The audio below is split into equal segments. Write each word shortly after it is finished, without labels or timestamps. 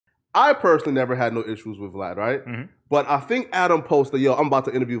I personally never had no issues with Vlad, right? But I think Adam posted, yo, I'm about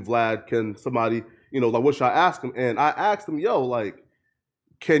to interview Vlad. Can somebody, like, what should I ask him? And I asked him, yo, like,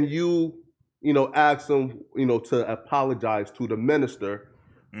 can you, ask him, to apologize to the minister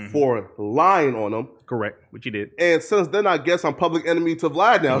for lying on him? Correct, which you did. And since then, I guess I'm public enemy to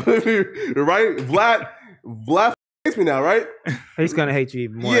Vlad now, right? Vlad hates me now, right? He's gonna hate you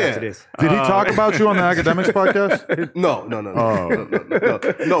even more after this. Did he talk about you on the academics podcast? No.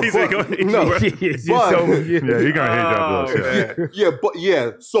 He's gonna hate you. Yeah, you're gonna hate that.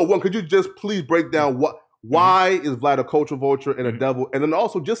 Yeah. So, could you just please break down why is Vlad a culture vulture and a devil, and then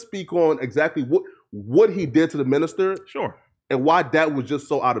also just speak on exactly what he did to the minister, sure, and why that was just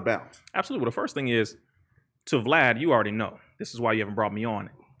so out of bounds. Absolutely. Well, the first thing is, to Vlad, you already know. This is why you haven't brought me on.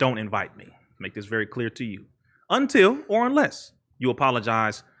 Don't invite me. Make this very clear to you. Until or unless you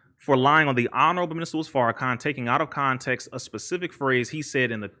apologize for lying on the Honorable Minister Farrakhan, taking out of context a specific phrase he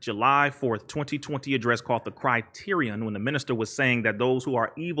said in the July 4th, 2020 address called the Criterion, when the minister was saying that those who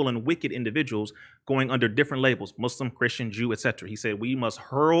are evil and wicked individuals going under different labels, Muslim, Christian, Jew, etc. He said, we must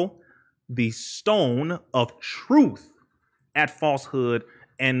hurl the stone of truth at falsehood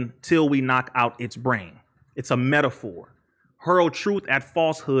until we knock out its brain. It's a metaphor. Hurl truth at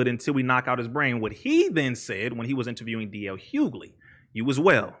falsehood until we knock out his brain. What he then said when he was interviewing D.L. Hughley, you as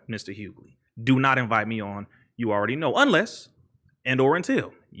well, Mr. Hughley, do not invite me on. You already know, unless and or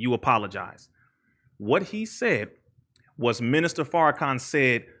until you apologize. What he said was Minister Farrakhan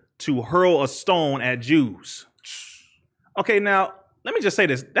said to hurl a stone at Jews. Okay, now, let me just say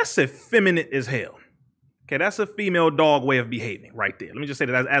this. That's effeminate as hell. Okay, that's a female dog way of behaving right there. Let me just say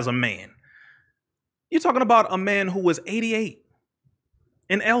that as a man. You're talking about a man who was 88,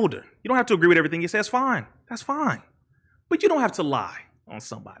 an elder. You don't have to agree with everything he says. Fine. That's fine. But you don't have to lie on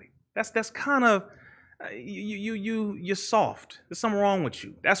somebody. That's kind of, you're soft. There's something wrong with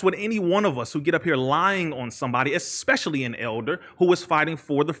you. That's what any one of us who get up here lying on somebody, especially an elder who is fighting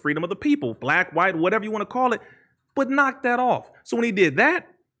for the freedom of the people, black, white, whatever you want to call it, but knock that off. So when he did that,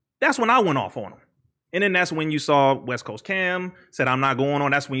 that's when I went off on him. And then that's when you saw West Coast Cam said, I'm not going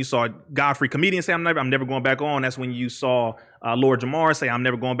on. That's when you saw Godfrey Comedian say, I'm never going back on. That's when you saw Lord Jamar say, I'm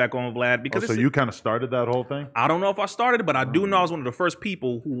never going back on Vlad. Because so you kind of started that whole thing? I don't know if I started it, but I do know I was one of the first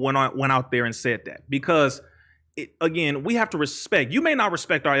people who went out there and said that. Because, again, we have to respect. You may not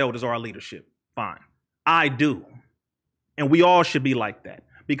respect our elders or our leadership. Fine. I do. And we all should be like that.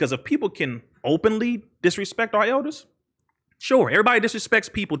 Because if people can openly disrespect our elders, sure, everybody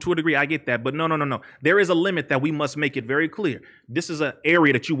disrespects people to a degree. I get that. But no. There is a limit that we must make it very clear. This is an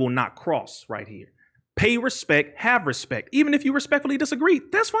area that you will not cross right here. Pay respect, have respect. Even if you respectfully disagree,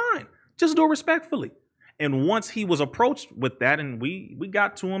 that's fine. Just do it respectfully. And once he was approached with that and we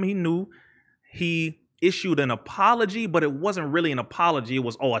got to him, he knew, he issued an apology, but it wasn't really an apology. It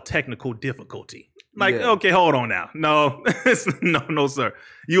was, a technical difficulty. Okay, hold on now. No, no, sir.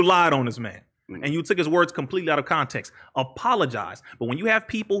 You lied on this man. And you took his words completely out of context. Apologize. But when you have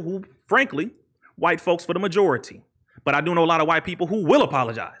people who, frankly, white folks for the majority, but I do know a lot of white people who will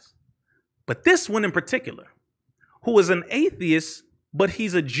apologize. But this one in particular, who is an atheist, but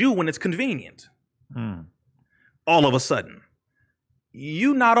he's a Jew when it's convenient. All of a sudden,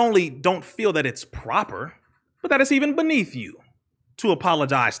 you not only don't feel that it's proper, but that it's even beneath you to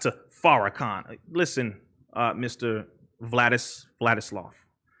apologize to Farrakhan. Listen, Mr. Vladislav.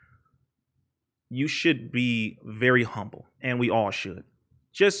 You should be very humble, and we all should.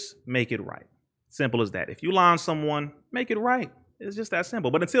 Just make it right. Simple as that. If you lie on someone, make it right. It's just that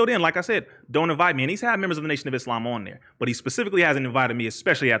simple. But until then, like I said, don't invite me. And he's had members of the Nation of Islam on there, but he specifically hasn't invited me,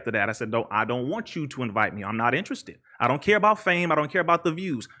 especially after that. I said, no, I don't want you to invite me. I'm not interested. I don't care about fame. I don't care about the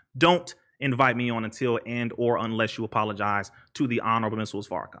views. Don't invite me on until and or unless you apologize to the Honorable Minister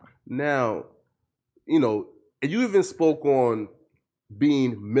Farrakhan. Now, and you even spoke on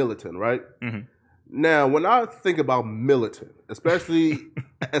being militant, right? Now, when I think about militant, especially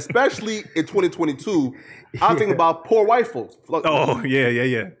in 2022, I think about poor white folks.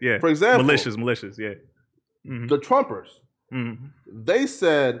 Yeah. For example, militias, yeah. The Trumpers, they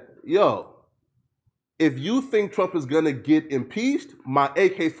said, yo, if you think Trump is going to get impeached, my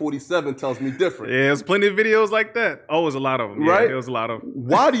AK-47 tells me different. Yeah, there's plenty of videos like that. Oh, there's a lot of them. Right? Yeah, there was a lot of them.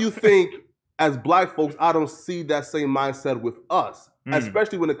 Why do you think, as black folks, I don't see that same mindset with us?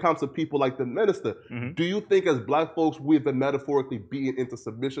 Especially when it comes to people like the minister. Do you think as black folks, we've been metaphorically beaten into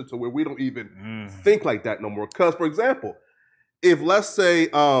submission to where we don't even think like that no more? Because, for example, if let's say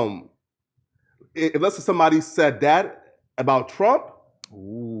somebody said that about Trump,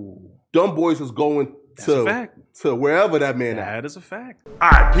 dumb boys is going to wherever that man at. That is a fact. All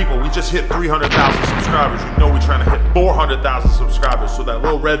right, people, we just hit 300,000 subscribers. You know we're trying to hit 400,000 subscribers. So that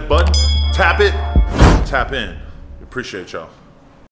little red button, tap it, tap in. We appreciate y'all.